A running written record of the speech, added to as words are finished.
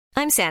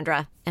I'm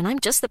Sandra, and I'm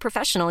just the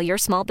professional your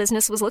small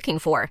business was looking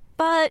for.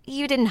 But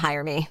you didn't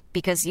hire me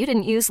because you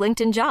didn't use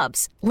LinkedIn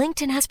Jobs.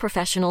 LinkedIn has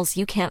professionals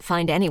you can't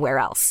find anywhere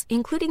else,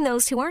 including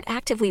those who aren't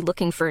actively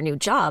looking for a new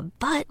job,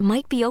 but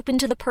might be open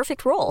to the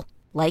perfect role,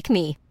 like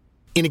me.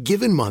 In a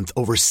given month,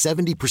 over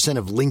 70%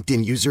 of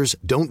LinkedIn users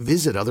don't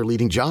visit other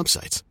leading job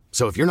sites.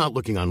 So if you're not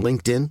looking on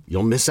LinkedIn,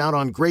 you'll miss out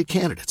on great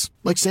candidates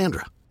like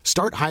Sandra.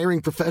 Start hiring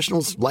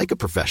professionals like a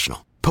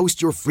professional.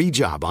 Post your free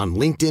job on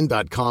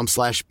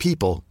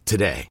linkedin.com/people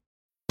today.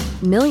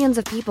 Millions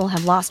of people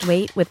have lost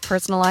weight with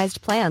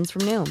personalized plans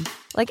from Noom.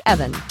 Like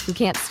Evan, who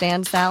can't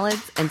stand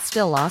salads and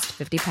still lost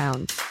 50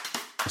 pounds.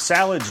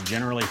 Salads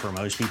generally for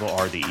most people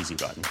are the easy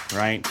button,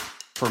 right?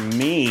 For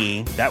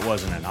me, that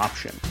wasn't an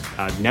option.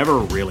 I never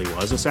really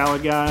was a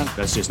salad guy.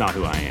 That's just not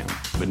who I am.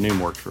 But Noom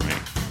worked for me.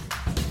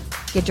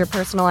 Get your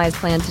personalized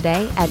plan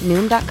today at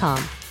Noom.com.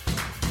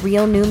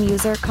 Real Noom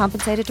user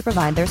compensated to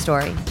provide their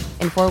story.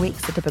 In 4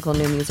 weeks, the typical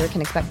Noom user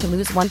can expect to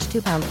lose 1 to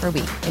 2 pounds per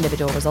week.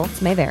 Individual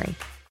results may vary.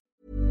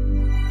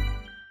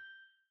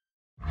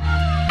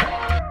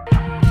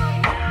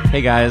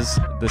 Hey guys,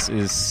 this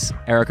is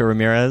Erica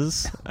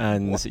Ramirez,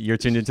 and you're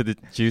tuned into the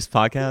Juice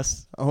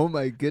Podcast. Oh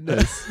my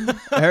goodness,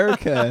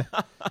 Erica,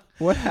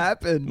 what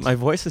happened? My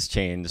voice has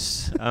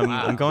changed.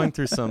 I'm going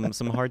through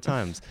some hard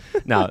times.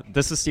 Now,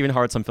 this is Stephen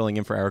Hartz. I'm filling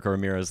in for Erica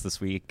Ramirez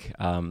this week.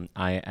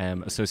 I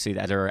am associate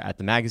editor at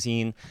the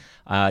magazine.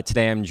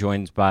 Today, I'm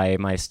joined by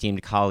my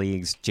esteemed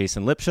colleagues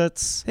Jason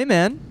Lipschutz. Hey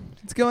man,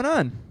 what's going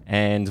on?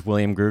 And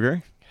William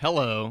Gruger.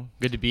 Hello.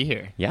 Good to be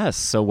here. Yes.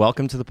 So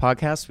welcome to the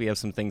podcast. We have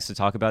some things to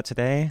talk about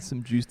today.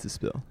 Some juice to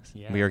spill.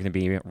 Yeah. We are going to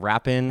be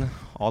rapping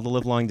all the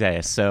live long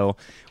day. So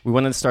we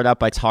wanted to start out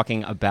by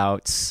talking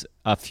about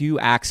a few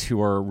acts who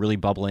are really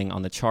bubbling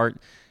on the chart,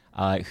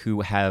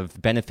 who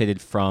have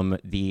benefited from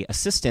the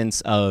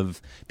assistance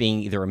of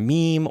being either a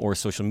meme or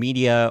social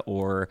media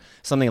or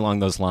something along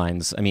those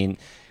lines. I mean,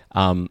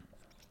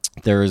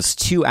 there's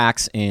two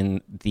acts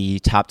in the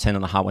top 10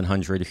 on the Hot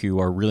 100 who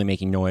are really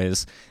making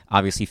noise.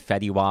 Obviously,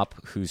 Fetty Wap,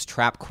 whose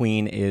Trap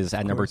Queen is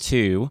at number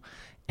 2,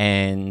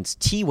 and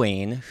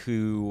T-Wayne,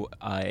 who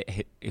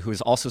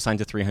is also signed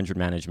to 300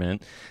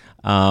 Management,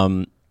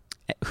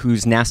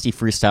 whose Nasty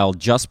Freestyle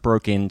just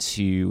broke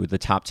into the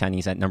top 10.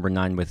 He's at number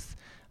 9 with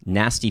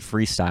Nasty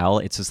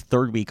Freestyle. It's his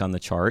third week on the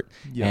chart,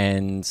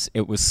 and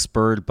it was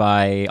spurred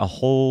by a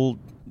whole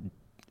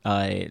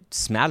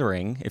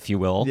smattering, if you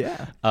will,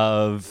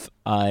 of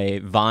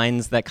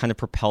vines that kind of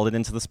propelled it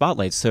into the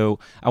spotlight. So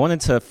I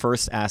wanted to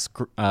first ask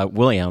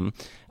William,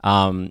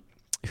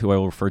 who I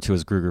will refer to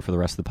as Gruger for the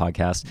rest of the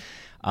podcast,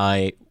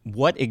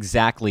 what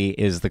exactly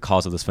is the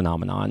cause of this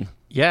phenomenon?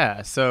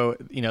 Yeah, so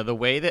the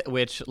way that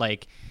which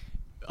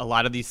a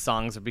lot of these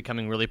songs are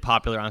becoming really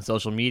popular on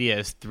social media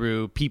is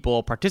through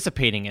people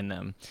participating in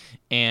them.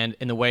 And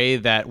in the way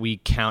that we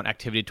count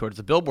activity towards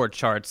the Billboard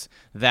charts,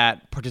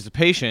 that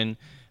participation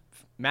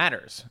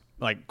matters,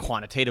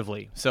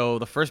 quantitatively. So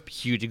the first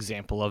huge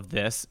example of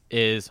this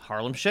is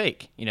Harlem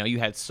Shake. You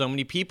had so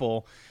many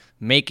people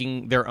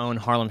making their own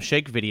Harlem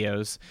Shake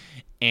videos,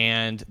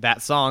 and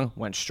that song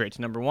went straight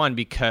to number 1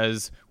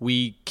 because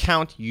we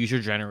count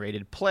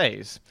user-generated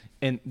plays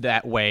in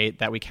that way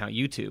that we count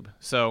YouTube.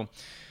 So,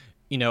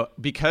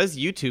 because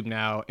YouTube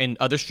now and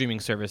other streaming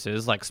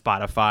services like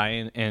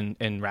Spotify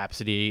and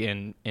Rhapsody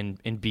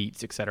and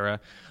Beats, etc.,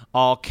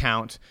 all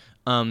count,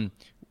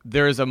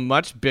 there's a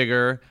much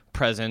bigger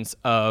presence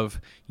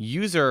of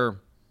user,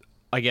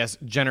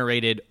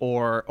 generated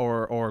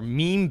or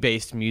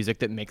meme-based music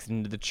that makes it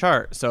into the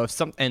chart. So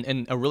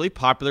and a really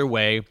popular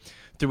way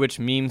through which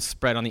memes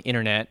spread on the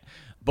internet,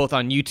 both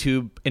on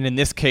YouTube and in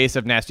this case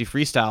of Nasty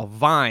Freestyle,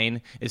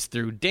 Vine, is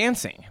through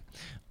dancing.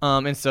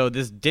 And so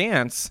this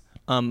dance,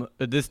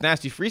 this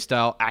Nasty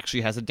Freestyle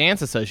actually has a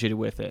dance associated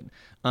with it.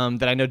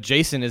 That I know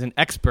Jason is an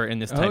expert in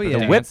this type of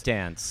dance. The whip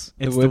dance.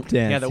 The whip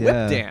dance. Yeah, the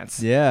whip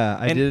dance. Yeah,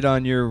 I did it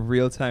on your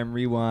real-time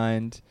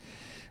rewind,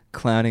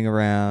 clowning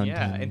around.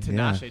 Yeah, and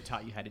Tinashe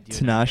taught you how to do it.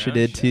 Tinashe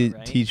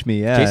did teach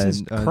me,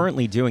 Jason's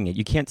currently doing it.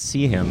 You can't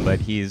see him, but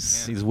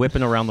he's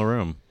whipping around the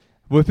room.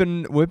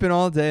 Whipping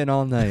all day and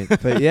all night.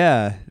 But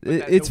yeah,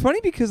 it's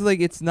funny because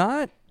it's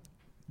not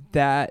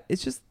that,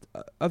 it's just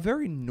a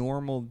very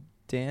normal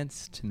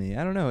dance to me.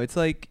 I don't know. It's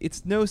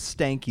it's no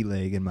stanky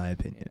leg in my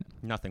opinion.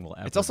 Nothing will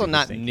ever. It's also be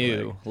not stanky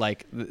new.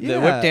 leg. The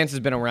whip dance has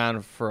been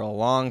around for a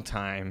long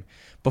time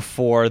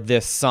before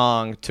this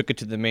song took it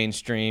to the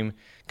mainstream.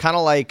 Kind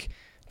of like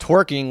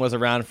twerking was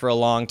around for a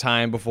long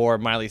time before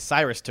Miley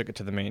Cyrus took it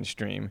to the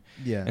mainstream.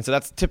 Yeah. And so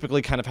that's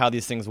typically kind of how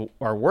these things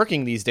are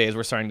working these days.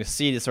 We're starting to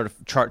see this sort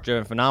of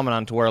chart-driven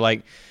phenomenon to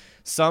where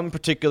some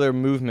particular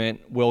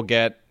movement will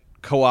get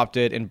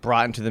co-opted and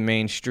brought into the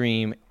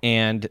mainstream,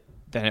 and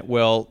then it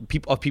will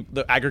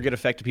the aggregate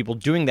effect of people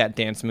doing that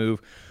dance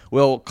move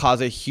will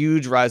cause a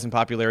huge rise in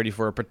popularity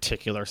for a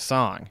particular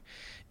song.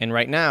 And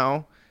right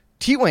now,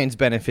 T-Wayne's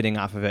benefiting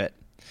off of it.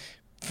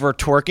 For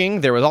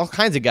twerking, there was all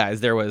kinds of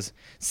guys. There was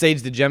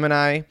Sage the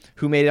Gemini,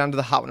 who made it onto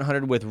the Hot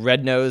 100 with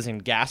Red Nose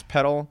and Gas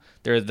Pedal.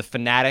 There's the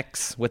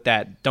Fanatics with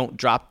that Don't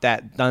Drop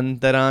That Dun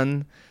Da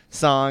Dun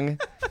song.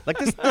 Like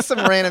there's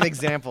some random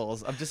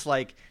examples of just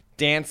like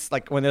dance,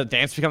 like when the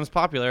dance becomes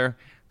popular,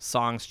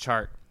 songs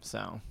chart.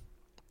 So,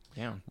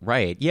 yeah.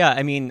 Right. Yeah.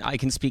 I mean, I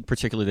can speak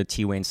particularly to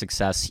T. Wayne's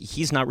success.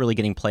 He's not really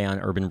getting play on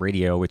urban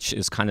radio, which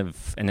is kind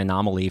of an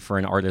anomaly for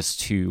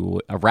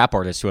a rap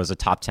artist who has a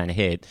top 10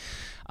 hit,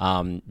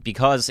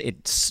 because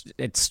it's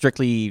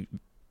strictly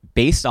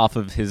based off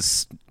of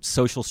his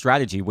social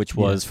strategy, which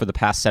was for the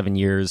past 7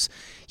 years,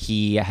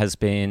 he has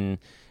been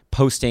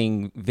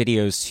posting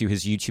videos to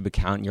his YouTube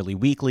account nearly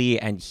weekly,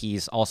 and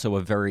he's also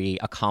a very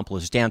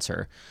accomplished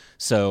dancer.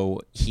 So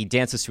he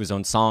dances to his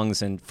own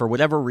songs, and for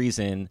whatever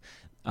reason,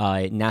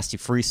 Nasty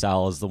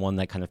Freestyle is the one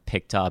that kind of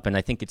picked up, and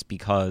I think it's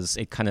because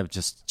it kind of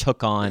just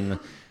took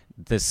on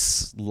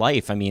this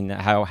life. I mean,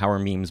 how are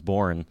memes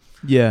born?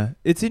 Yeah,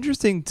 it's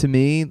interesting to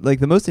me. Like,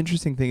 the most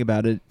interesting thing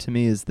about it to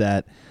me is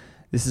that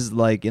this is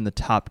like in the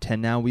top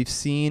 10 now. We've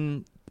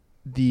seen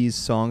these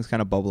songs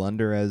kind of bubble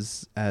under,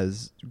 as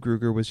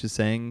Gruger was just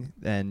saying,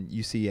 and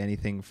you see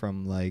anything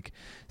from like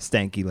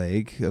Stanky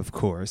Leg, of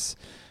course,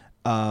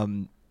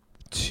 to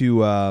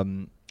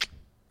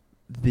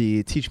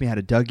the Teach Me How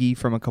to Dougie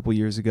from a couple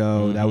years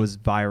ago. That was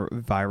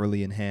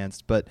virally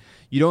enhanced, but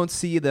you don't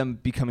see them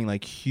becoming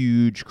like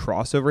huge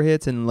crossover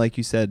hits. And like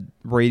you said,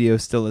 radio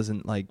still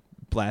isn't like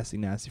blasting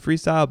Nasty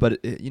Freestyle, but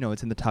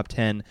it's in the top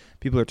 10.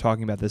 People are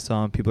talking about this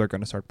song. People are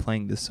going to start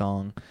playing this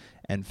song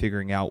and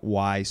figuring out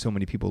why so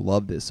many people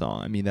love this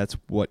song. I mean, that's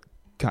what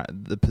kind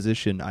of the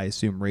position I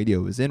assume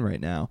radio is in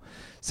right now.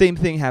 Same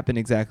thing happened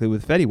exactly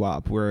with Fetty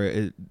Wap,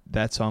 where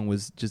that song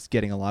was just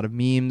getting a lot of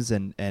memes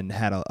and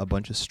had a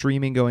bunch of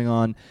streaming going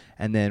on,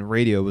 and then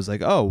radio was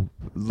like, oh,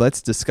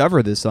 let's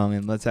discover this song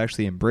and let's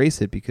actually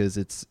embrace it, because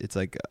it's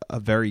like a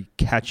very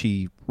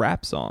catchy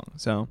rap song.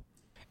 So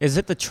is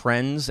it the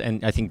trends,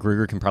 and I think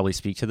Gruger can probably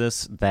speak to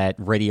this, that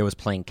radio is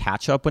playing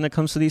catch up when it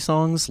comes to these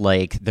songs?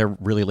 Like, they're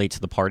really late to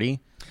the party?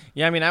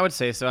 Yeah, I mean, I would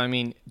say so. I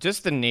mean,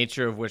 just the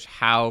nature of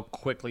how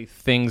quickly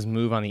things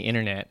move on the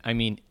internet. I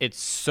mean,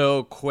 it's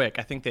so quick.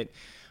 I think that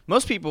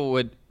most people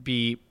would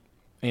be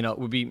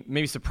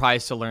maybe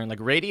surprised to learn,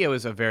 like, radio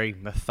is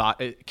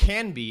it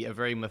can be a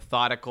very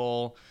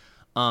methodical,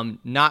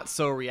 not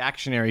so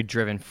reactionary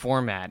driven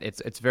format.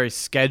 It's very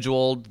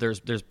scheduled.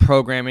 There's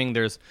programming.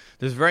 There's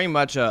very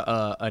much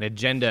an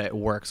agenda at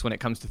works when it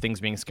comes to things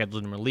being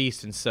scheduled and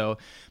released. And so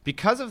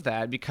because of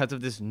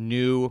this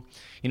new,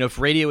 if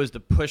radio is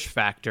the push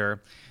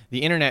factor,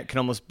 the internet can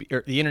almost be,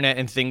 or the internet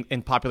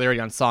and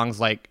popularity on songs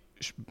like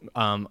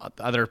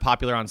either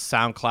popular on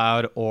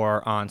SoundCloud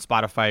or on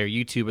Spotify or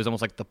YouTube is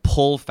almost like the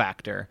pull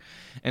factor.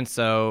 And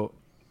so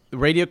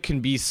radio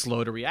can be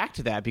slow to react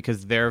to that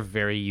because they're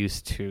very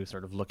used to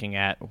sort of looking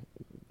at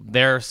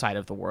their side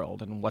of the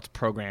world and what's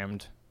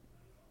programmed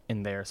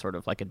in their sort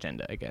of like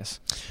agenda, I guess.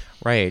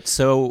 Right.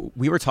 So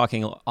we were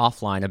talking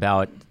offline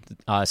about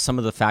some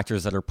of the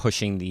factors that are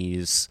pushing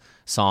these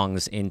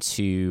songs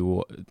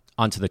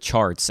onto the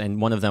charts,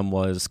 and one of them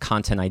was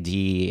Content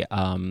ID,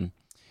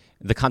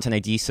 the Content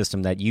ID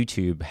system that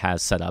YouTube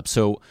has set up.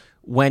 So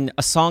when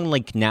a song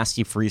like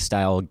Nasty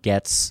Freestyle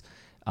gets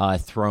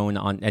thrown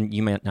on, and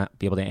you might not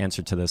be able to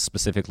answer to this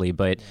specifically,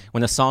 but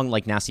when a song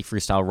like Nasty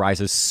Freestyle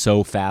rises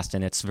so fast,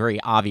 and it's very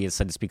obvious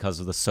that it's because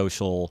of the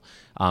social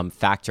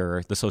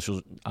factor, the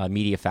social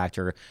media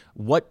factor,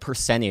 what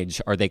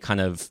percentage are they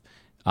kind of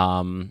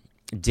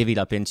divvied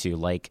up into?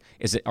 Like,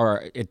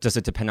 does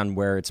it depend on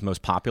where it's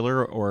most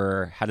popular,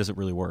 or how does it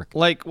really work?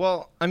 Like,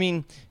 well, I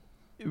mean,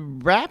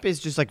 rap is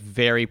just like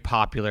very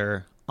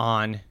popular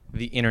on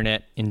the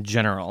internet in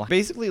general.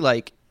 Basically,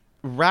 like,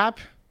 rap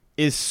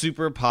is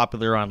super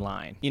popular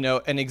online.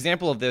 An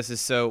example of this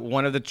is,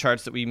 one of the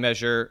charts that we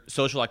measure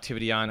social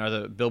activity on are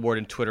the Billboard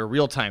and Twitter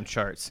real-time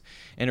charts.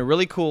 And a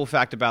really cool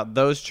fact about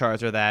those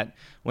charts are that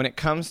when it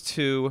comes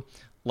to,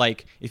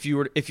 like, if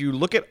you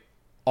look at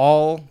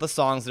all the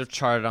songs that have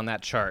charted on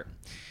that chart,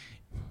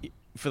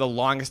 for the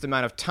longest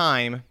amount of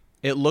time,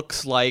 it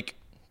looks like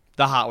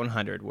the Hot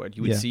 100 would.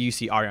 You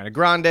see Ariana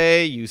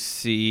Grande, you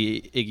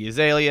see Iggy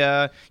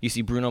Azalea, you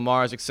see Bruno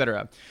Mars,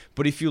 etc.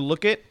 But if you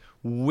look at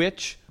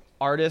which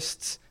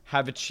artists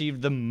have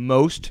achieved the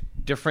most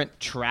different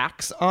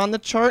tracks on the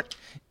chart,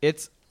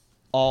 it's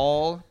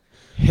all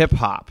hip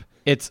hop.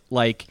 It's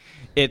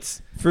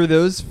for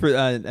those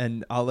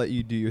and I'll let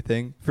you do your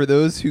thing. For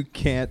those who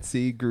can't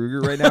see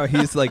Gruger right now,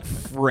 he's like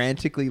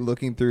frantically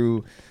looking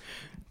through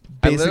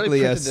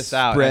basically a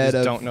spread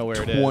of don't know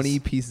where 20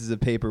 pieces of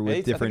paper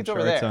with different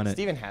charts on it.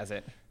 Steven has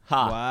it.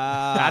 Ha.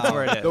 Wow. That's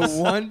where it is.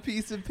 The one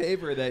piece of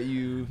paper that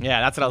you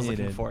that's what I was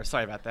looking for.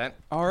 Sorry about that.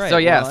 All right. So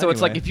anyway.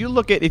 It's like if you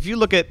look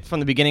at from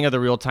the beginning of the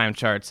real-time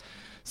charts,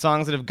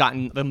 songs that have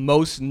gotten the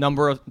most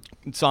number of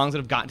songs that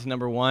have gotten to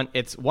number one,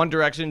 it's One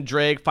Direction,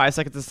 Drake, 5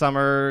 Seconds of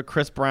Summer,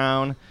 Chris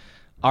Brown,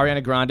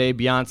 Ariana Grande,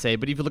 Beyonce.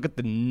 But if you look at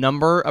the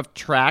number of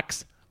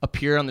tracks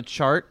appear on the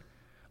chart,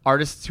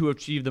 artists who have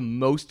achieved the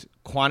most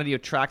quantity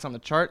of tracks on the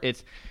chart,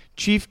 it's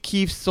Chief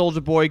Keef,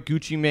 Soulja Boy,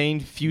 Gucci Mane,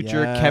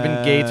 Future,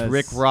 Kevin Gates,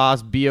 Rick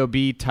Ross,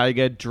 B.O.B.,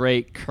 Tyga,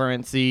 Drake,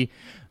 Currency,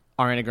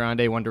 Ariana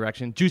Grande, One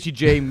Direction, Juicy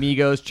J,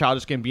 Migos,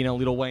 Childish Gambino,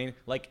 Lil Wayne.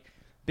 Like,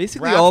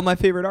 Basically, rap- all my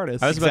favorite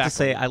artists. I was about to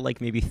say I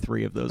like maybe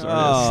 3 of those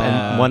artists,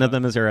 and one of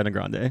them is Ariana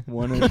Grande.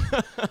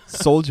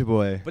 Soulja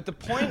Boy. But the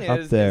point Up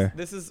is there.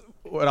 this is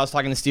what I was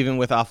talking to Steven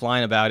with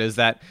offline about, is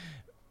that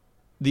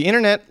the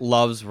internet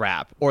loves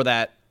rap, or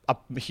that a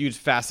huge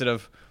facet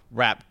of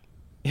rap,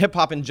 hip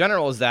hop in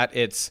general, is that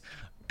it's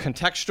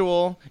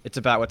contextual. It's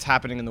about what's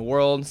happening in the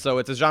world. So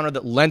it's a genre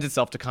that lends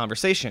itself to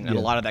conversation, and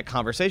a lot of that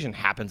conversation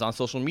happens on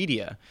social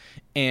media.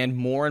 And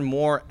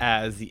more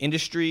as the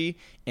industry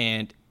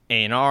and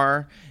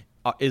A&R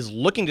is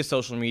looking to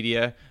social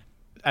media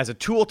as a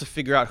tool to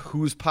figure out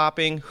who's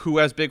popping, who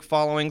has big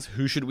followings,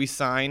 who should we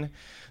sign.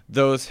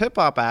 Those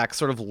hip-hop acts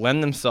sort of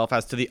lend themselves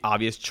as to the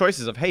obvious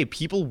choices of, hey,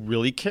 people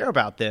really care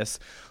about this.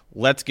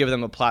 Let's give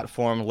them a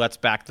platform. Let's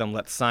back them.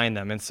 Let's sign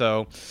them. And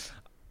so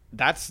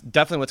that's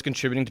definitely what's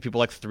contributing to people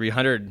like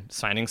 300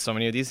 signing so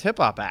many of these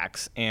hip-hop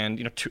acts. And,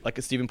 you know, like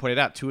Steven pointed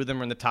out, 2 of them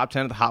are in the top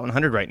 10 of the Hot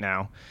 100 right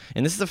now.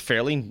 And this is a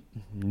fairly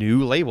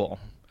new label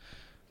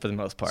for the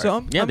most part.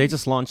 So they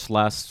just launched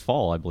last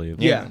fall, I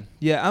believe. Yeah.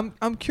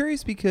 I'm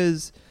curious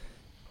because,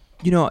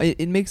 you know,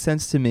 it makes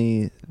sense to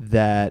me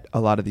that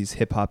a lot of these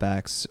hip hop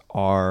acts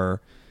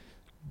are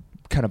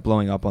kind of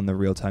blowing up on the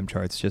real-time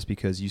charts, just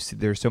because you see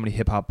there's so many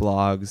hip hop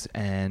blogs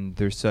and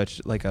there's such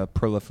like a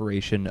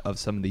proliferation of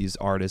some of these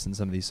artists and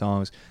some of these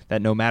songs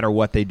that no matter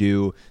what they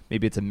do,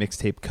 maybe it's a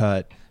mixtape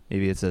cut,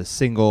 maybe it's a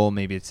single,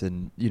 maybe it's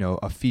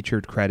a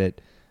featured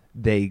credit,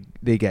 they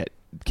get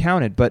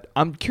counted. But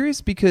I'm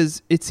curious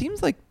because it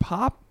seems like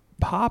pop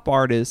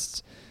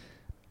artists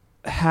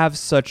have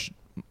such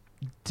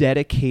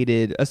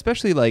dedicated,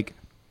 especially like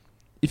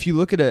if you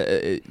look at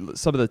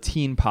some of the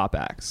teen pop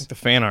acts, the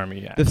fan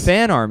army acts. the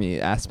fan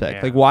army aspect,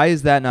 Yeah. like why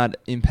is that not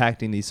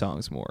impacting these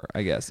songs more?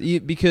 I guess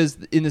because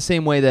in the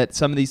same way that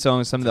some of these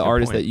songs, some of the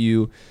artists that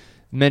you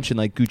mentioned,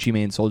 like Gucci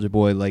Mane, Soulja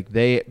Boy, like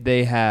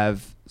they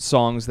have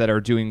songs that are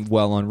doing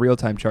well on real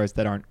time charts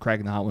that aren't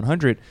cracking the Hot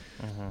 100.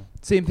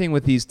 Same thing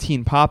with these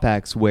teen pop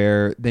acts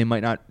where they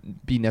might not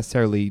be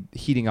necessarily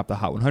heating up the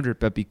Hot 100,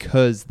 but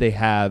because they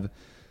have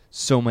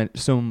so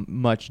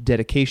much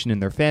dedication in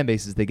their fan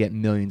bases, they get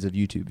millions of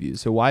YouTube views.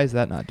 So why is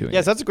that not doing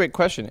Yes, it? that's a great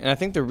question. And I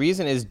think the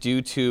reason is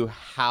due to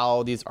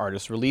how these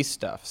artists release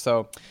stuff.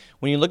 So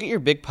when you look at your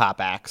big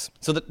pop acts,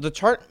 so the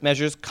chart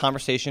measures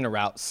conversation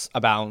about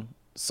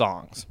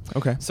songs.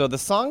 Okay. So the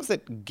songs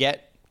that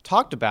get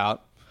talked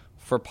about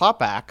for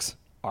pop acts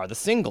are the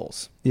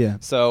singles. Yeah.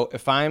 So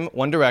if I'm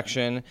One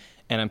Direction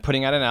and I'm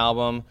putting out an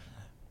album,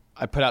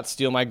 I put out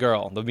Steal My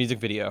Girl, the music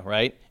video,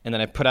 right? And then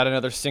I put out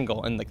another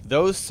single, and like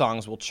those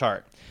songs will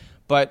chart.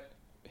 But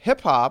hip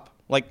hop,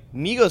 like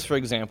Migos, for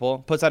example,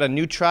 puts out a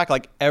new track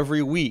like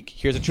every week.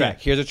 Here's a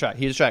track, here's a track,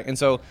 here's a track. And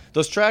so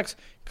those tracks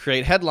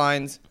create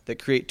headlines that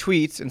create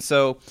tweets. And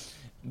so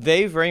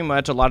they very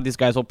much, a lot of these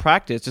guys will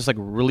practice just like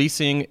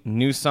releasing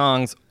new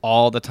songs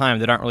all the time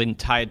that aren't really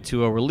tied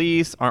to a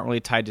release, aren't really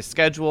tied to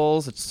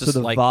schedules. It's just So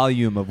the like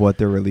volume of what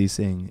they're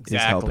releasing is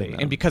helping them.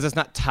 And because it's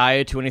not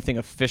tied to anything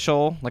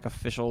official, like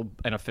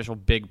an official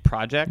big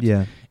project,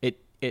 Yeah. it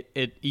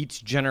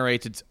each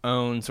generates its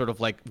own sort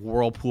of like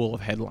whirlpool of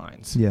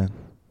headlines. Yeah.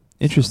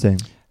 Interesting.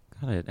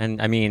 Got it.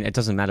 And I mean, it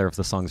doesn't matter if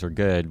the songs are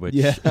good, which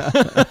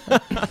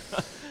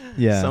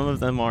Yeah. some of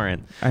them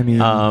aren't. I mean,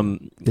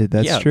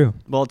 that's true.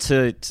 Well,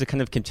 to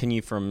kind of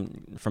continue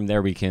from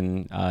there, we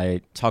can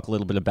talk a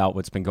little bit about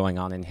what's been going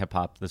on in hip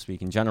hop this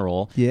week in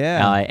general.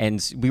 Yeah.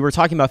 And we were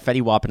talking about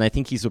Fetty Wap, and I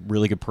think he's a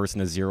really good person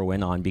to zero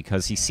in on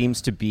because he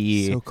seems to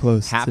be So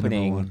close to number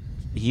happening. one.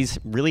 He's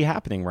really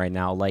happening right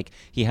now. Like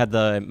he had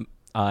the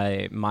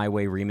My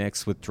Way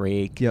remix with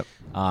Drake. Yep.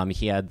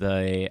 He had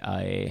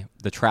the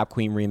Trap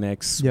Queen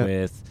remix Yep.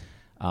 with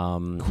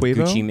Quavo?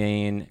 Gucci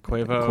Mane,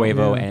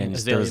 Quavo, yeah. and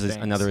Azalea there's Banks.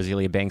 another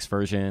Azalea Banks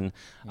version.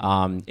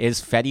 Is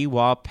Fetty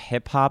Wap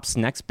hip hop's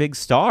next big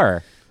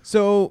star?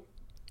 So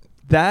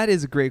that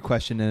is a great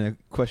question, and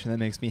a question that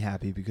makes me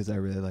happy because I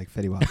really like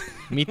Fetty Wap.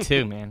 Me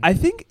too, man. I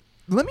think,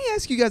 let me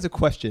ask you guys a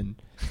question.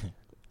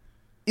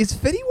 Is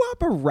Fetty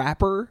Wap a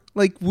rapper?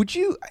 Like,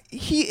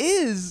 he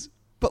is,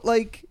 but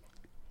like,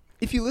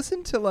 if you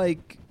listen to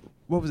like,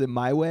 what was it,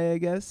 My Way, I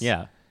guess?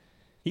 Yeah,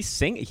 he's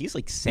singing. He's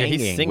like singing,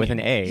 singing. with an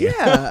A.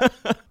 Yeah.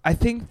 I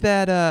think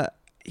that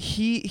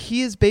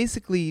he is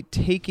basically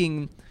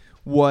taking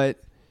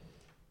what,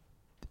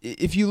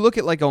 if you look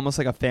at like almost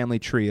like a family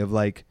tree of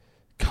like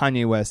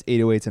Kanye West,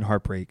 808s and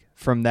Heartbreak,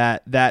 from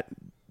that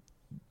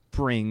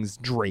brings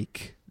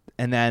Drake,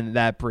 and then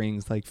that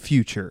brings like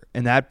Future,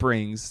 and that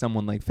brings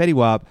someone like Fetty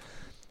Wap.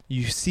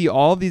 You see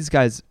all these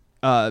guys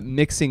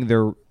mixing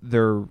their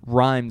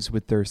rhymes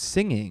with their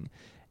singing,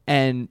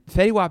 and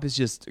Fetty Wap is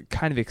just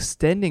kind of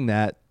extending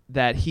that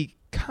he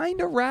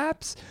kind of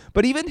raps,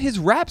 but even his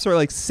raps are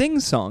like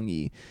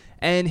sing-songy,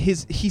 and he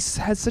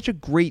has such a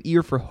great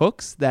ear for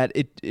hooks that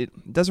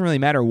it doesn't really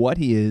matter what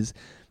he is,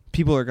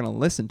 people are going to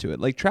listen to it.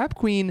 Like Trap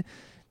Queen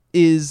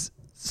is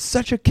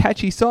such a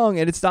catchy song,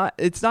 and it's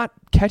not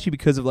catchy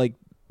because of like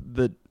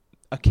the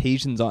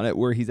occasions on it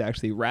where he's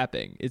actually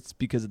rapping. It's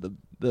because of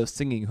the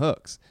singing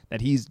hooks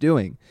that he's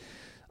doing.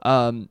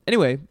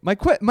 Anyway,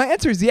 my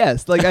answer is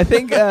yes. Like I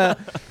think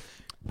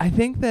I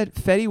think that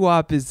Fetty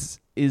Wap is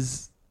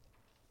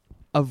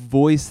a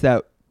voice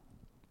that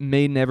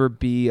may never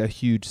be a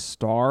huge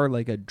star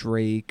like a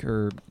Drake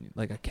or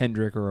like a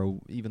Kendrick or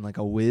even like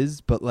a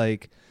Wiz, but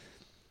like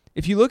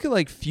if you look at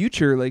like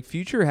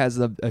Future has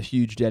a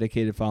huge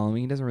dedicated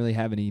following. He doesn't really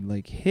have any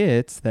like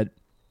hits that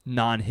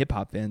non-hip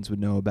hop fans would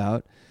know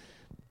about,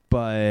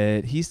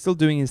 but he's still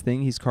doing his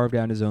thing. He's carved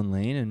out his own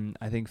lane, and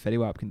I think Fetty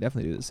Wap can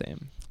definitely do the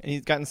same. And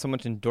he's gotten so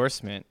much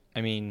endorsement.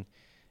 I mean,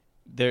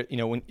 if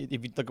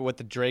you look at what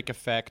the Drake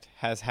effect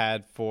has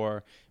had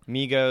for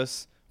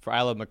Migos, for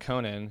I Love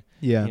McConan,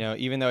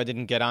 even though it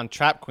didn't get on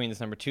Trap Queen's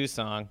number 2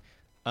 song,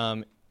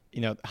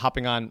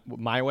 hopping on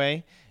My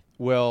Way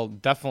will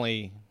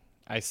definitely,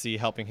 I see,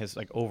 helping his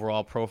like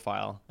overall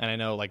profile. And I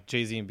know like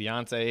Jay-Z and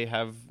Beyonce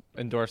have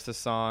endorsed this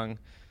song,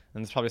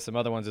 and there's probably some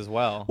other ones as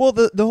well. Well,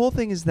 the whole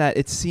thing is that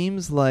it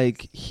seems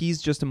like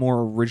he's just a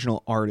more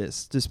original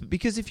artist. Just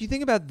because if you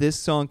think about this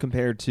song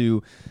compared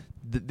to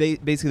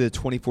basically the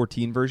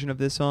 2014 version of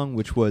this song,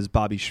 which was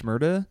Bobby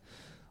Shmurda,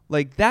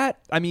 like that.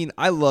 I mean,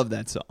 I love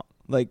that song.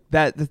 Like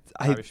that.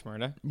 Bobby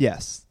Shmurda?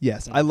 Yes,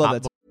 I love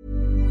that song.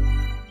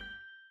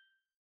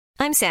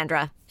 I'm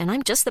Sandra, and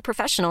I'm just the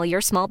professional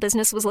your small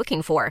business was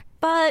looking for.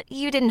 But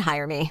you didn't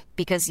hire me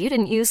because you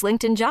didn't use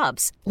LinkedIn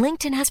Jobs.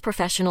 LinkedIn has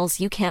professionals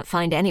you can't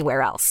find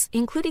anywhere else,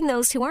 including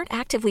those who aren't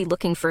actively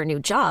looking for a new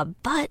job,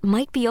 but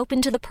might be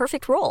open to the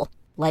perfect role,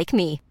 like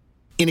me.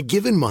 In a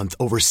given month,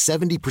 over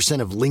 70%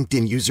 of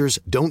LinkedIn users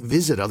don't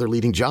visit other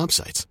leading job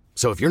sites.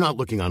 So if you're not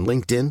looking on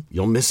LinkedIn,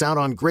 you'll miss out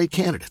on great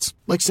candidates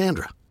like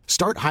Sandra.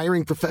 Start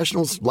hiring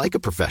professionals like a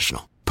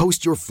professional.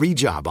 Post your free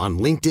job on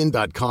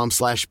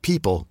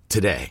linkedin.com/people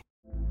today.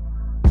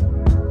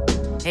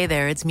 Hey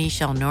there, it's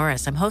Michelle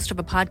Norris. I'm host of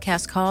a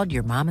podcast called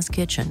Your Mama's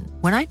Kitchen.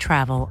 When I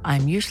travel,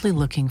 I'm usually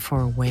looking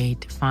for a way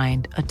to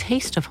find a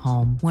taste of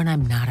home when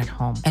I'm not at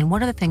home. And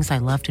one of the things I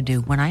love to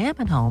do when I am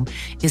at home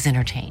is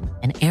entertain.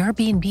 And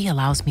Airbnb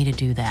allows me to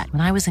do that.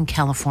 When I was in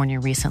California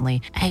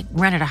recently, I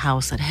rented a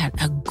house that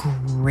had a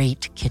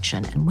great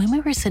kitchen. And when we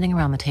were sitting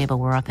around the table,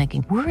 we were all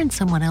thinking, we're in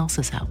someone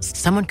else's house.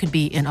 Someone could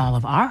be in all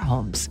of our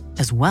homes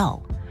as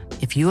well.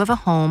 If you have a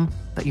home,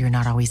 but you're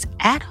not always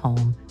at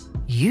home,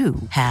 you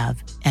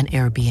have an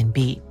Airbnb.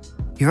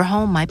 Your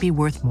home might be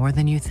worth more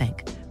than you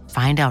think.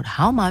 Find out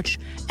how much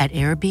at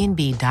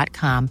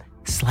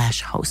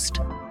airbnb.com/host.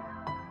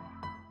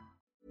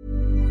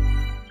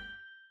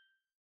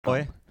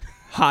 Boy.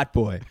 Hot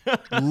Boy.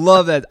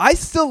 Love that. I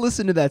still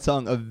listen to that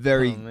song a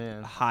very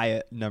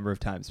high number of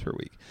times per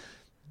week.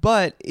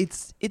 But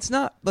it's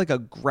not like a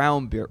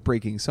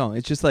groundbreaking song.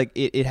 It's just like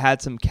it had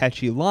some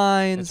catchy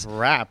lines. It's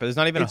rap. There's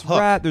not even a hook. It's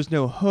rap. There's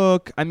no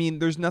hook. I mean,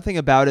 there's nothing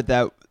about it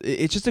that...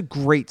 It's just a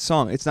great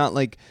song. It's not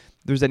like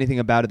there's anything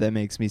about it that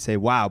makes me say,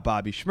 wow,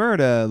 Bobby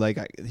Shmurda, like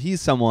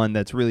he's someone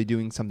that's really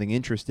doing something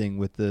interesting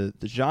with the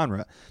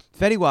genre.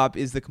 Fetty Wap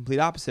is the complete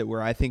opposite,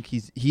 where I think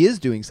he is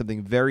doing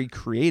something very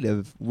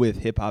creative with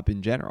hip-hop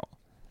in general.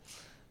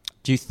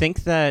 Do you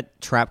think that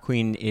Trap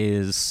Queen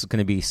is going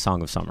to be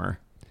Song of Summer?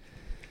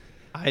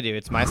 I do.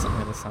 It's my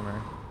song of the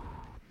summer.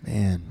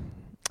 Man,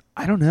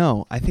 I don't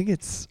know. I think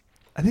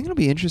it'll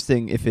be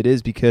interesting if it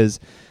is, because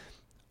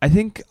I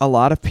think a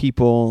lot of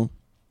people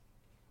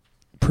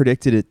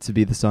predicted it to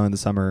be the song of the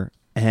summer,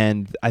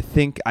 and I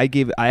think I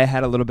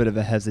had a little bit of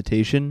a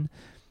hesitation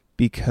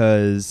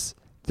because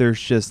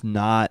there's just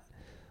not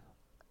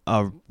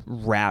a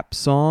rap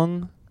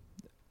song,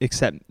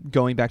 except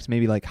going back to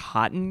maybe like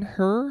Hot in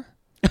Her.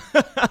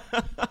 Can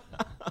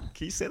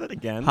you say that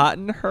again? Hot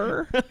in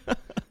Her.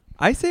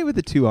 I say it with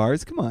the 2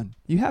 R's. Come on.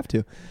 You have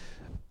to.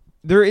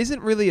 There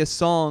isn't really a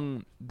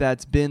song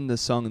that's been the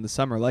song of the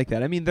summer like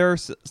that. I mean, there are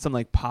some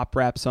like pop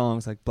rap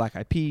songs like Black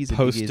Eyed Peas and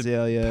Iggy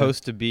Azalea.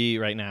 Post to Be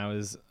right now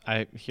is,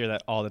 I hear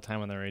that all the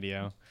time on the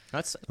radio.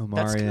 That's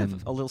kind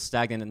of a little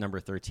stagnant at number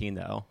 13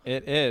 though.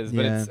 It is,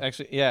 but it's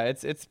actually,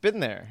 it's been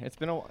there. It's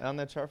been on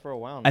the chart for a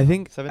while now. I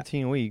think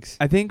 17 weeks.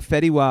 I think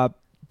Fetty Wap,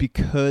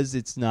 because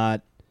it's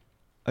not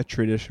a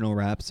traditional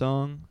rap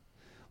song.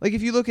 Like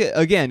if you look at,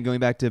 again, going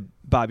back to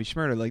Bobby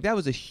Shmurda, like that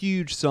was a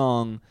huge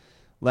song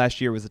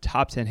last year. It was a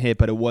top 10 hit,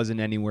 but it wasn't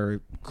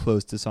anywhere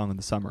close to Song of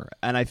the Summer.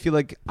 And I feel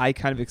like I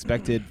kind of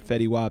expected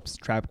Fetty Wap's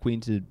Trap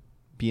Queen to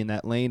be in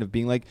that lane of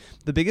being like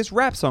the biggest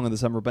rap song of the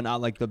summer, but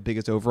not like the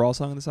biggest overall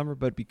song of the summer.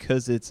 But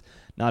because it's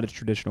not a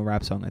traditional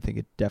rap song, I think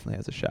it definitely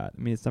has a shot.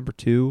 I mean, it's number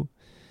 2.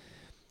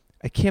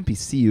 I can't be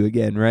See You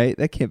Again, right?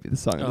 That can't be the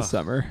song of the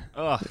summer.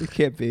 It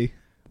can't be.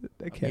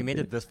 You made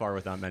it this far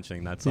without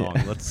mentioning that song.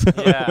 Yeah. Let's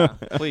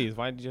Please.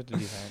 Why did you have to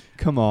do that?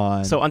 Come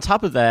on. So on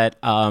top of that,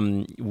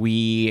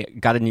 we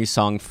got a new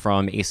song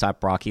from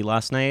A$AP Rocky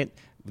last night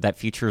that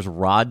features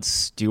Rod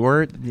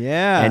Stewart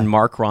and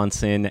Mark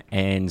Ronson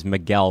and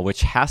Miguel,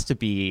 which has to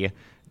be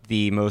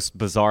the most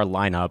bizarre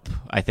lineup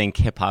I think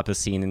hip-hop has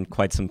seen in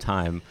quite some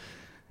time.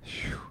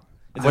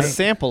 It's a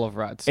sample of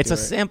Rod Stewart. It's a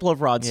sample of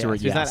Rod Stewart,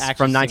 so he's not yes, actually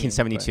from singing,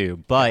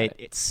 1972. But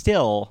it's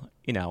still,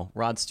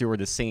 Rod Stewart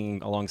is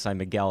singing alongside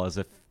Miguel as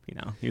if,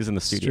 he was in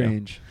the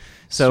studio.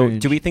 Strange.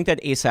 Do we think that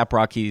A$AP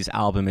Rocky's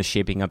album is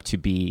shaping up to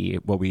be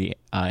what we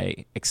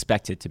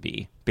expect it to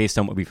be, based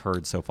on what we've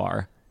heard so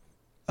far?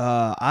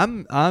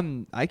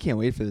 I can't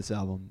wait for this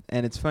album,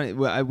 and it's funny.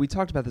 We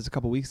talked about this a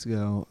couple weeks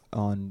ago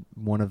on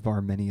one of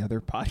our many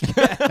other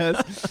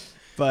podcasts,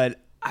 but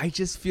I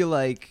just feel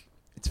like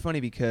it's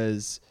funny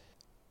because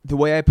the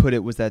way I put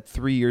it was that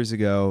 3 years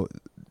ago,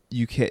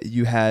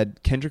 you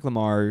had Kendrick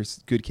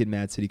Lamar's "Good Kid,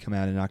 Mad City" come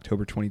out in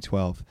October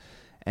 2012,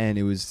 and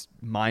it was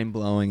mind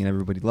blowing, and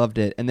everybody loved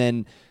it. And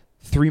then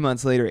 3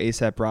 months later,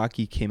 A$AP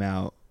Rocky came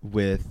out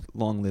with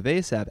 "Long Live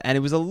A$AP," and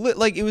it was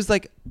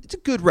it's a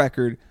good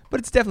record, but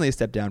it's definitely a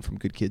step down from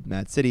 "Good Kid,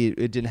 Mad City."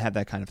 It didn't have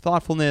that kind of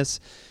thoughtfulness,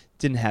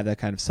 didn't have that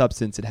kind of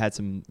substance. It had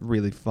some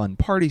really fun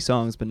party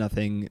songs, but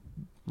nothing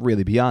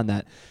really beyond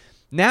that.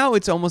 Now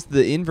it's almost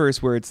the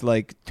inverse, where it's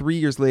like 3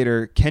 years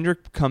later,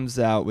 Kendrick comes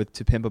out with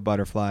 "To Pimp a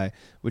Butterfly,"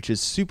 which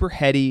is super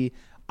heady.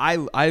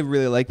 I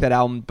really like that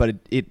album, but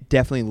it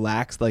definitely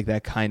lacks like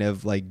that kind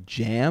of like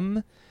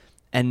jam.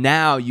 And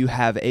now you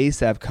have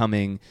A$AP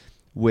coming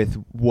with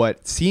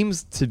what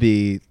seems to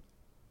be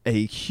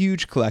a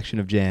huge collection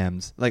of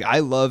jams. Like, I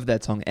love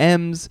that song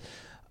M's,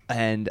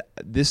 and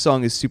this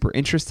song is super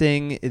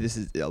interesting. This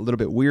is a little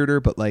bit weirder,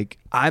 but like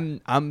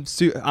I'm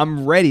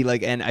ready.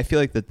 Like, and I feel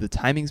like that the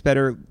timing's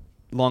better.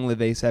 "Long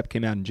Live A$AP"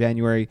 came out in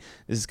January.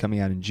 This is coming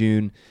out in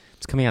June.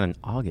 It's coming out in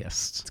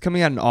August. It's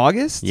coming out in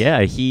August?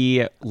 Yeah,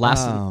 he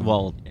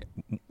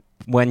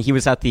when he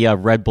was at the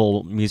Red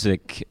Bull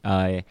Music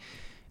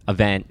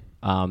event,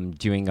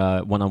 doing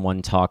a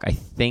one-on-one talk, I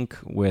think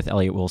with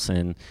Elliott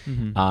Wilson.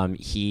 Mm-hmm.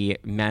 He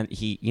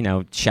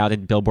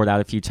shouted Billboard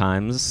out a few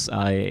times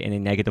in a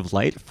negative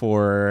light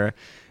for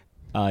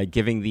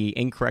giving the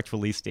incorrect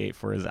release date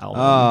for his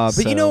album.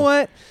 But you know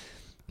what?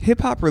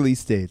 Hip-hop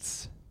release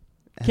dates.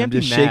 I'm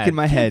just shaking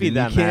my head. You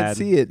can't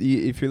see it.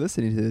 If you're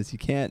listening to this, you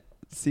can't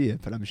see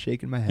it, but I'm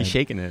shaking my head. He's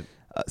shaking it.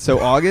 So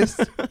August?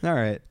 All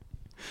right.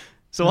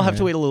 So we'll have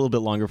to wait a little bit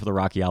longer for the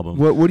Rocky album.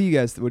 What do you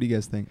guys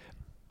think?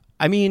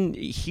 I mean,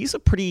 he's a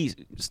pretty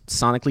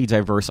sonically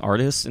diverse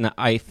artist, and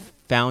I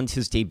found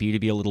his debut to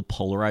be a little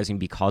polarizing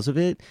because of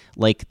it.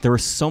 Like, there are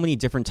so many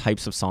different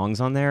types of songs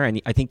on there, and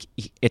I think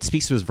it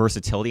speaks to his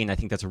versatility, and I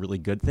think that's a really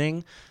good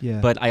thing. Yeah.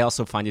 But I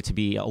also find it to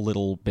be a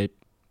little bit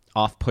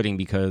off-putting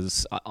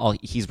because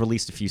he's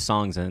released a few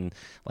songs, and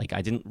like,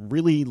 I didn't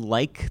really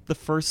like the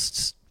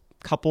first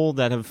couple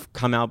that have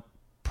come out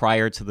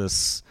prior to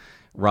this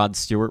Rod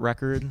Stewart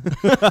record.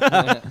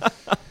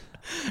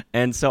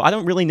 And so I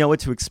don't really know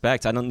what to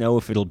expect. I don't know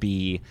if it'll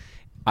be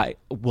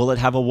will it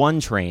have a One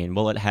Train?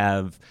 Will it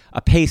have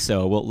a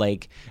Peso?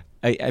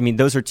 I mean,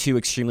 those are two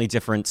extremely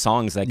different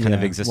songs that kind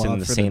of exist in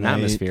the same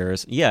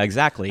atmospheres. Yeah,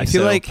 exactly. I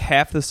feel like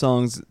half the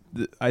songs,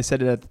 I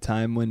said it at the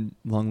time when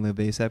 "Long Live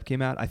A$AP"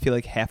 came out, I feel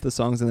like half the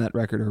songs on that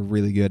record are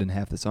really good and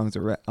half the songs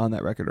on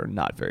that record are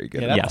not very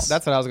good. Yeah, that's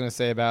what I was going to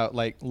say about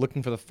like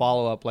looking for the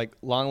follow-up. Like,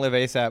 "Long Live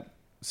A$AP"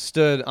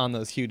 stood on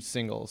those huge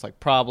singles like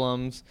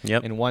 "Problems"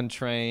 and "One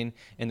Train"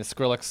 and the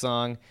Skrillex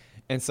song.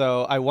 And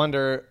so I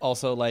wonder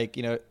also, like,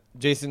 what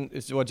Jason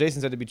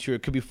said to be true,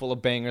 it could be full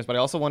of bangers, but I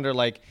also wonder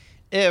like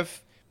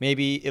if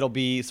maybe it'll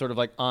be sort of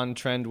like on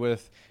trend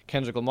with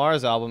Kendrick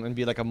Lamar's album and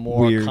be like a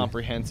more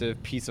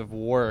comprehensive piece of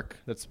work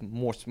that's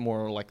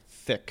more like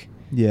thick.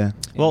 Yeah.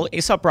 Well,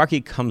 A$AP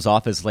Rocky comes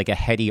off as like a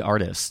heady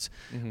artist,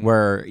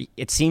 where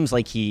it seems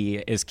like he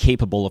is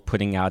capable of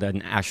putting out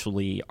an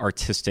actually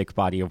artistic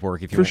body of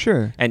work. For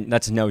sure. And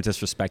that's no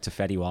disrespect to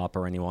Fetty Wap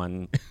or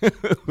anyone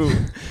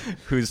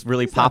who's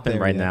really popping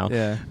right now.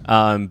 Yeah.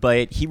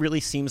 But he really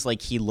seems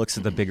like he looks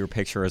at the bigger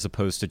picture as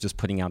opposed to just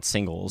putting out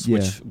singles,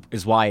 which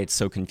is why it's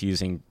so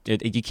confusing.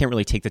 You can't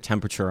really take the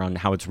temperature on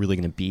how it's really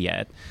going to be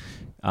yet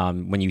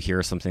when you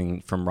hear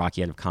something from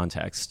Rocky out of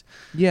context.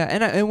 Yeah,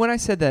 and when I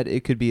said that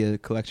it could be a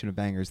collection of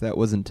bangers, that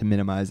wasn't to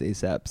minimize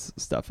A$AP's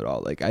stuff at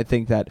all. Like, I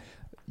think that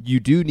you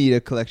do need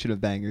a collection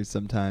of bangers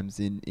sometimes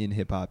in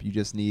hip-hop. You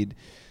just need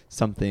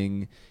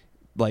something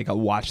like a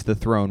Watch the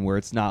Throne, where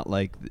it's not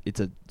like it's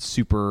a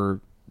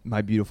super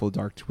My Beautiful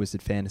Dark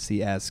Twisted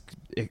Fantasy-esque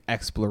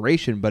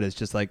exploration, but it's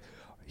just like,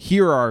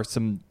 here are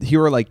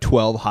like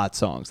 12 hot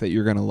songs that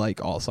you're going to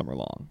like all summer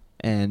long.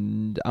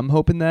 And I'm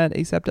hoping that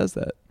A$AP does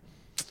that.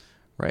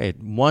 Right.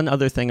 One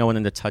other thing I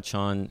wanted to touch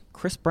on,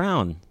 Chris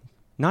Brown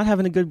not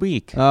having a good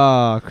week.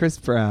 Oh, Chris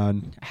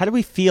Brown. How do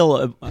we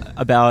feel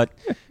about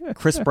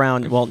Chris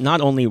Brown? Well, not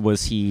only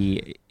was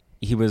he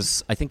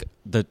was, I think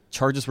the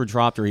charges were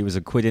dropped or he was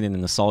acquitted in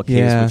an assault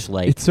case, which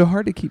like... it's so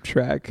hard to keep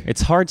track.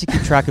 It's hard to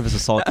keep track of his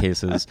assault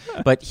cases.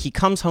 But he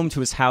comes home to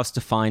his house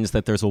to find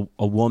that there's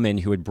a woman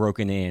who had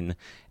broken in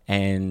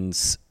and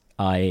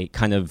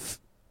kind of,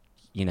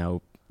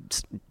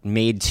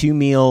 made 2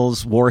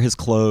 meals, wore his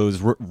clothes,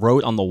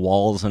 wrote on the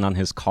walls and on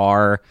his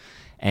car,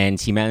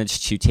 and he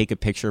managed to take a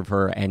picture of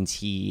her and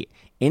he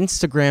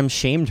Instagram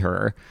shamed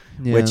her,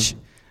 which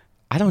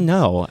I don't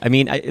know. I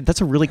mean,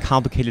 that's a really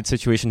complicated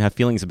situation to have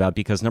feelings about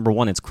because, number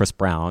one, it's Chris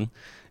Brown,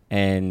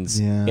 and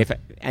if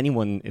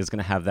anyone is going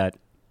to have that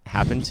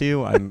happen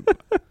to, I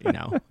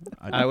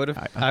would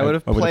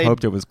have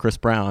hoped it was Chris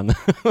Brown,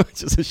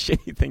 which is a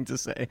shitty thing to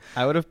say.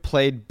 I would have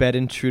played Bed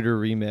Intruder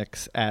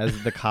remix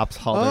as the cops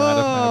hauled her out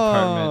of my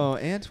apartment.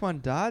 Oh, Antoine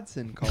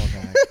Dodson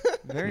callback.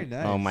 Very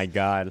nice. Oh my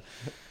God.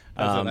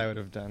 That's what I would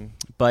have done.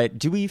 But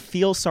do we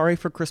feel sorry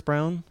for Chris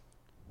Brown?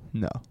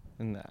 No.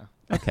 No.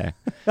 Okay.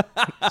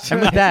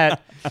 And with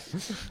that,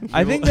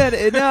 I think that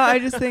I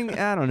just think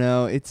I don't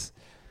know.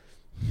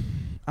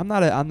 I'm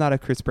not a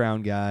Chris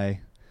Brown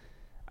guy.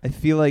 I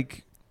feel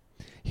like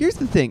here's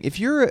the thing. If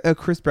you're a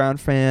Chris Brown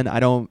fan, I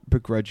don't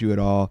begrudge you at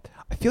all.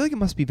 I feel like it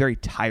must be very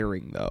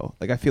tiring though.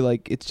 Like I feel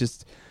like it's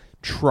just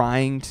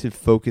trying to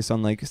focus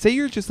on like say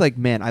you're just like,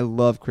 man, I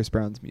love Chris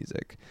Brown's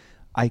music.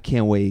 I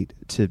can't wait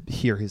to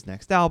hear his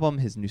next album,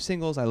 his new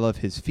singles. I love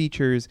his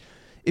features.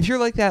 If you're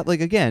like that,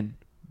 like again,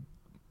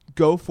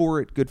 go for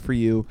it. Good for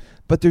you.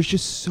 But there's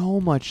just so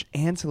much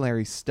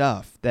ancillary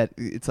stuff that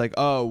it's like,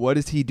 oh, what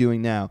is he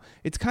doing now?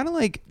 It's kind of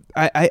like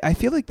I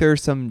feel like there are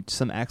some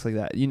acts like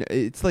that. You know,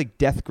 it's like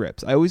Death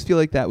Grips. I always feel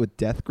like that with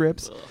Death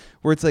Grips,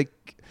 where it's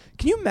like,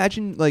 can you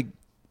imagine like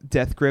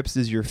Death Grips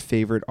is your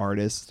favorite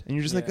artist, and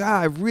you're just like,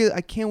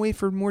 I can't wait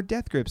for more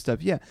Death Grip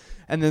stuff. Yeah,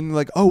 and then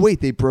like, oh wait,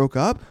 they broke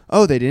up.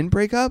 Oh, they didn't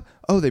break up.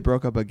 Oh, they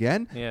broke up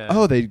again. Yeah.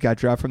 Oh, they got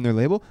dropped from their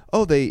label.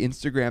 Oh, they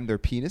Instagrammed their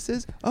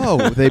penises.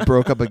 Oh, they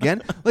broke up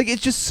again. Like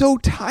it's just so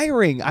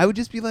tiring. I would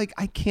just be like,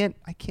 I can't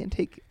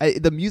take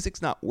the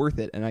music's not worth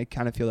it, and I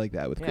kind of feel like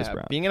that with Chris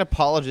Brown. Being an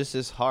apologist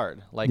is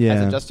hard. Like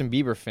as a Justin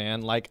Bieber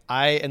fan, like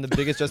I am the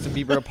biggest Justin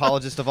Bieber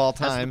apologist of all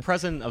time. As the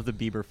president of the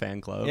Bieber fan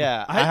club.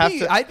 Yeah,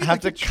 I have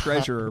to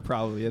treasurer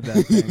probably of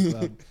that fan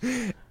club.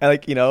 And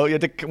like you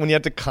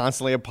have to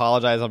constantly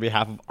apologize on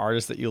behalf of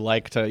artists that you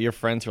like to your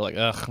friends who are like,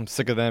 ugh, I'm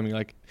sick of them. You're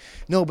like,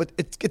 no, but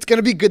it's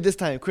gonna be good this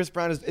time. Chris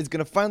Brown is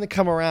gonna finally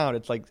come around.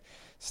 It's like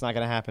it's not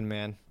gonna happen,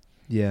 man.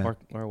 Yeah,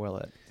 or will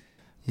it?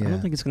 Yeah. I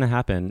don't think it's gonna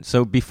happen.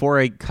 So before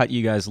I cut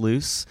you guys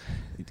loose,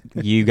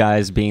 you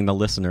guys being the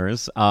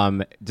listeners,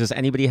 does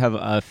anybody have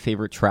a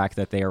favorite track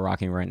that they are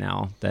rocking right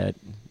now that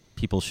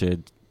people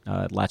should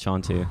latch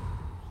on to?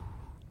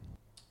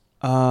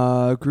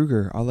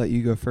 Gruger, I'll let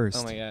you go first.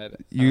 Oh my god,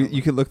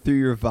 you can look through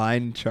your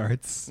Vine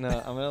charts. No,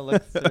 I'm gonna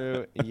look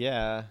through.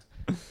 Yeah.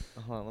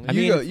 Hold on,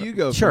 you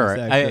go. Sure.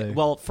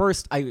 First,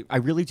 first, I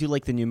really do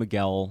like the new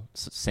Miguel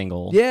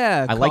single.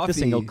 Yeah, I like the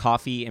single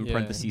 "Coffee" in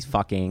parentheses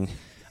fucking.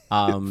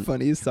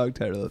 Funniest song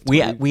title. We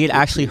had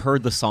actually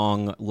heard the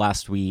song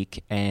last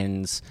week,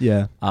 and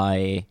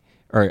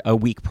or a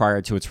week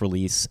prior to its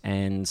release,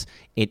 and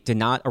it did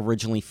not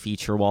originally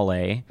feature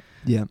Wale.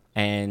 Yeah.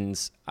 And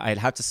I'd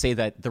have to say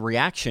that the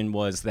reaction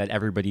was that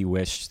everybody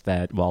wished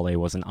that Wale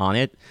wasn't on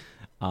it.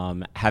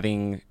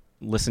 Having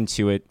listened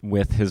to it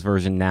with his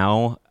version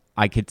now,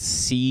 I could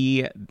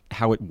see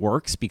how it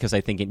works because I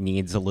think it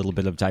needs a little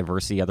bit of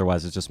diversity.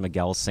 Otherwise, it's just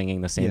Miguel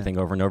singing the same thing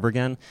over and over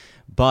again.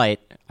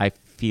 But I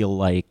feel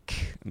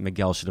like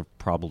Miguel should have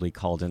probably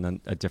called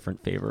in a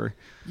different favor.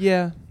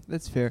 Yeah,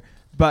 that's fair.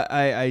 But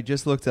I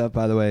just looked up,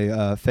 by the way,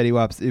 Fetty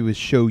Wap's, it was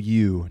Show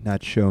You,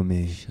 not Show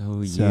Me.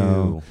 Show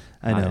You.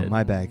 I know, it.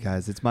 my bad,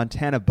 guys. It's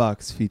Montana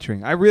Bucks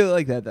featuring. I really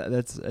like that.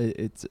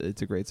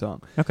 It's a great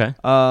song. Okay.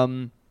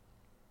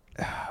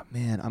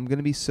 Man, I'm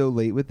gonna be so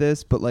late with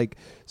this, but like,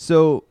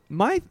 so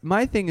my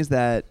thing is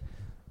that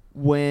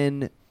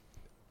when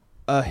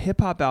a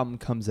hip hop album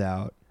comes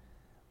out,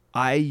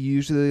 I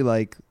usually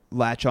like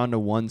latch onto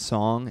one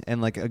song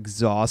and like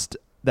exhaust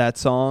that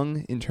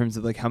song in terms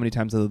of like how many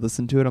times I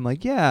listen to it. I'm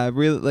like, yeah, I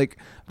really like.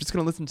 I'm just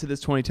gonna listen to this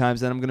 20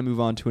 times, then I'm gonna move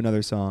on to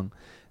another song.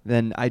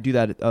 Then I do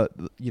that,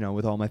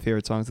 with all my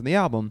favorite songs on the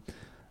album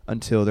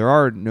until there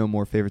are no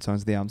more favorite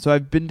songs of the album. So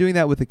I've been doing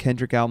that with the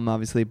Kendrick album,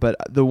 obviously, but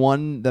the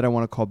one that I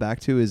want to call back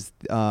to is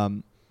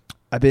I've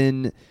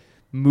been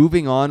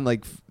moving on.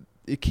 Like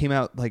it came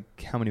out like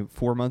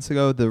 4 months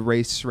ago, the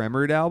Ray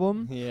Sremmurd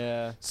album.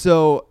 Yeah.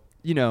 So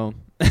you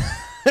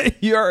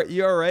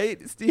all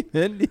right,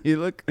 Steven? You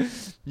look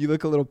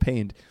a little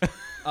pained.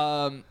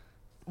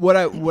 What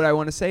I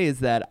want to say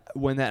is that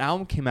when that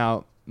album came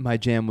out, my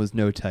jam was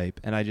No Type,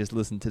 and I just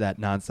listened to that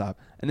nonstop.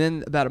 And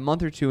then about a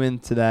month or two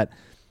into that,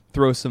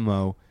 Throw Some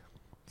Mo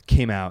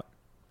came out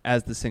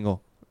as the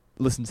single.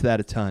 Listened to that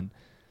a ton.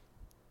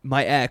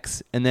 My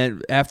Ex, and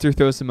then after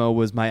Throw Some Mo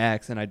was My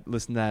Ex, and I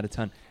listened to that a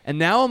ton. And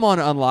now I'm on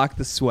Unlock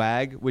the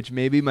Swag, which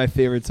may be my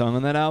favorite song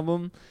on that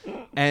album.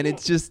 And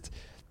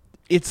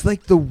it's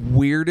like the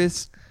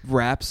weirdest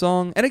rap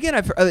song. And again,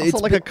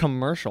 it's like a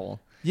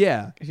commercial.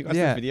 Yeah, if you watch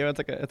the video, it's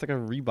like a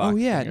Reebok. Oh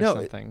yeah, thing or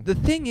something. The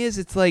thing is,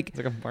 it's like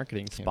a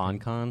marketing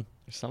SpawnCon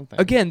or something.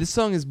 Again, this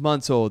song is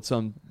months old, so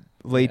I'm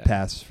late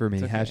pass for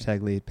me. Okay. #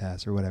 late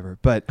pass or whatever.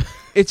 But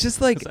it's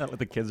just like is that what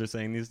the kids are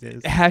saying these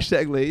days?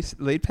 #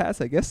 late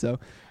pass, I guess so.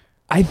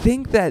 I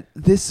think that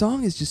this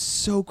song is just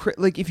so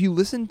like if you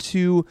listen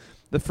to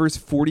the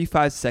first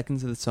 45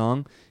 seconds of the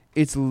song,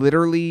 it's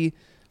literally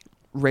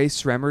Ray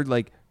Sremmurd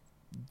like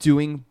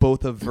doing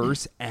both a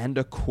verse and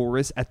a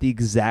chorus at the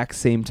exact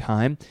same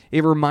time.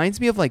 It reminds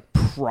me of like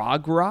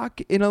prog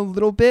rock in a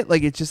little bit.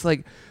 Like it's just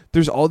like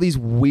there's all these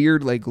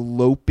weird like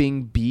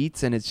loping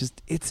beats, and it's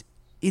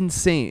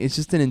insane. It's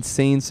just an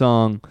insane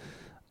song.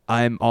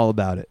 I'm all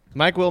about it.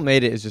 Mike Will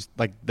Made It is just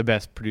like the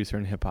best producer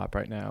in hip hop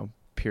right now,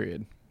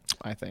 period.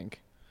 I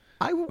think.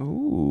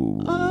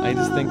 I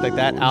just think like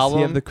that Does album.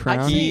 he have the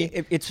crown?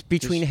 It's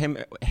between him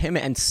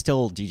and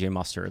still DJ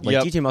Mustard. Like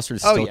Yep. DJ Mustard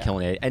is still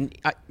killing it, and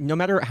no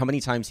matter how many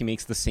times he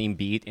makes the same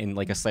beat in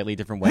like a slightly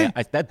different way,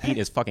 that beat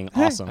is fucking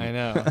awesome. I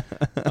know.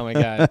 Oh my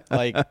god.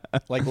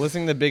 Like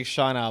listening to the Big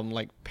Sean album,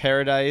 like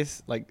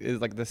Paradise, like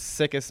is like the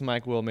sickest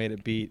Mike Will made a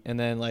beat, and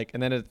then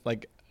it's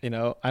like, you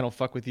know, I Don't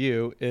Fuck With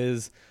You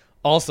is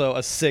also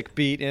a sick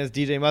beat, and it's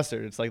DJ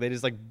Mustard. It's like they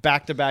just like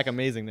back to back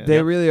amazingness.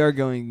 They really are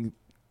going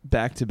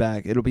back to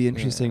back. It'll be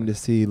interesting to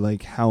see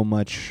like how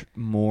much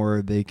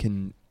more they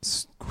can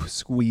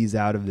squeeze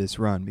out of this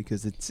run,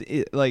 because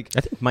like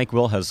I think Mike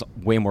Will has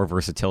way more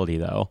versatility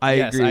though. I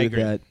agree with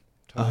that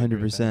Totally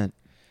 100%.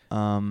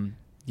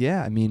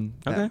 Yeah, I mean,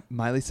 Okay.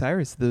 Miley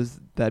Cyrus,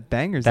 that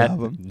Bangers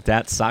album.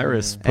 That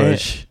Cyrus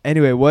push.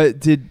 Anyway, what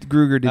did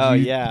Gruger? Did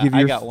you give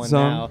your I got one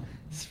song? now.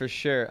 For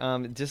sure.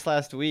 Just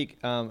last week,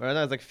 or no, it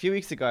was like a few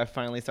weeks ago, I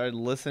finally started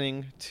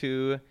listening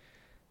to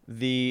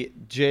the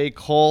J.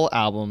 Cole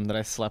album that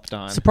I slept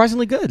on.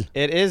 Surprisingly good.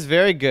 It is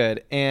very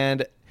good,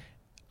 and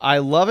I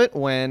love it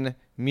when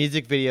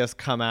music videos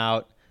come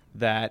out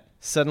that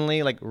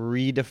suddenly like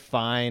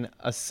redefine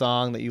a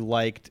song that you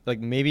liked, like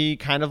maybe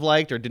kind of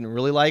liked or didn't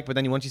really like, but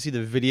then once you see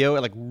the video,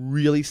 it like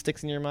really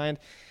sticks in your mind.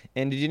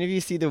 And did any of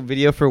you see the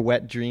video for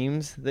Wet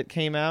Dreams that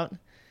came out?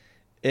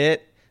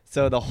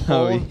 So the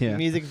whole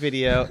music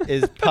video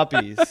is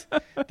puppies.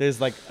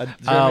 There's like a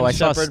German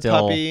Shepherd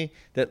puppy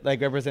that like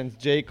represents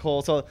J.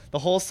 Cole. So the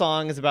whole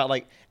song is about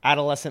like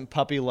adolescent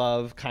puppy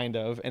love, kind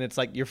of, and it's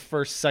like your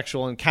first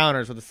sexual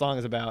encounters, what the song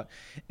is about.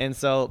 And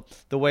so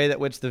the way that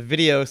which the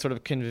video sort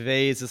of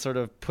conveys this sort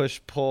of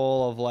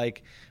push-pull of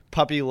like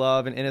puppy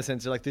love and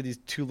innocence, are like through these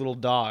two little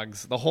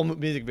dogs. The whole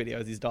music video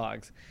is these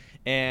dogs.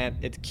 And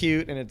it's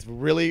cute, and it's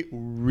really,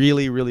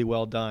 really, really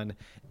well done.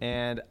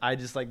 And I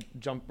just like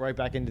jumped right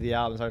back into the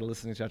album and started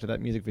listening to it after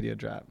that music video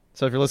drop.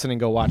 So if you're listening,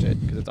 go watch it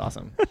because it's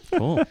awesome.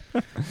 Cool.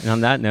 And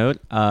on that note,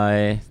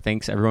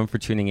 thanks everyone for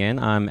tuning in.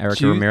 I'm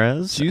Erica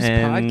Ramirez. Juice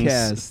and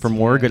Podcast. For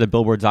more, go to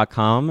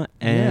billboard.com.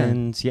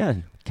 And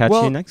catch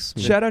you next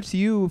week. Shout out to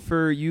you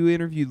for you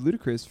interviewed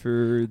Ludacris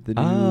for the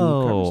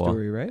new cover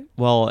story, right?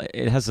 Well,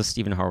 it has a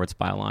Stephen Horwitz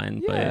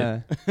byline.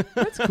 Yeah,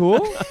 that's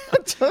cool.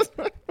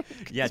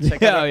 Yeah, check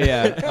that out. Oh,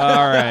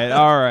 yeah.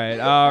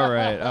 All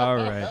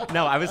right.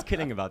 No, I was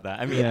kidding about that.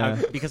 I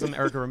mean, because I'm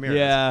Erica Ramirez.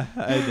 Yeah,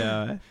 I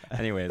know.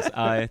 Anyways,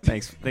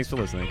 thanks for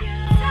listening.